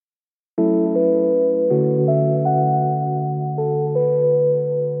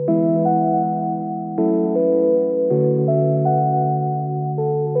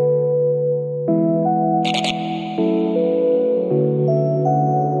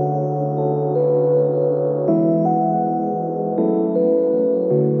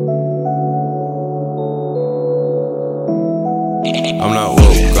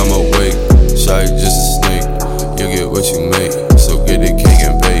what you make, so get the cake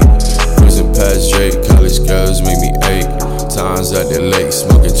and bake. Cruising past Drake, college girls make me ache. Times at the lake,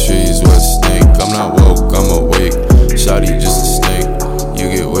 smoking trees with a snake. I'm not woke, I'm awake. Shawty just a snake. You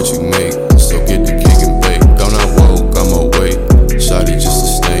get what you make, so get the cake and bake. I'm not woke, I'm awake. Shawty just a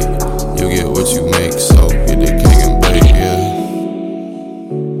snake. You get what you make, so get the cake and bake, yeah.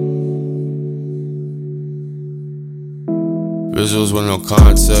 Visuals with no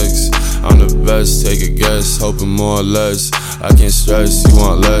context. I'm the best, take a guess, hoping more or less. I can't stress, you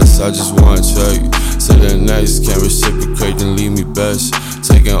want less, I just want check. To the next, can't reciprocate, then leave me best.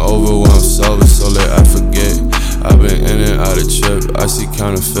 Taking over when I'm sober, so let I forget. I've been in and out of trip, I see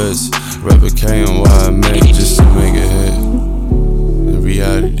counterfeits. Replicating what I make just to make it hit. In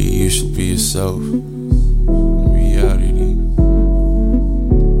reality, you should be yourself. In reality.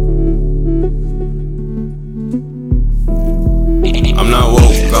 I'm not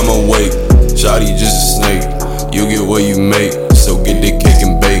woke, I'm awake. Shawty just a snake. You get what you make, so get the cake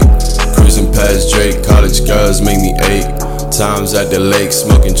and bake. Cruising past Drake, college girls make me ache. Times at the lake,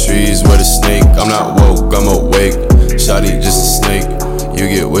 smoking trees with a snake. I'm not woke, I'm awake. Shawty just a snake. You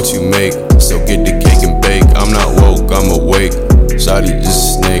get what you make, so get the cake and bake. I'm not woke, I'm awake. Shawty just a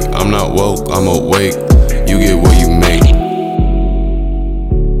snake. I'm not woke, I'm awake. You get what you make.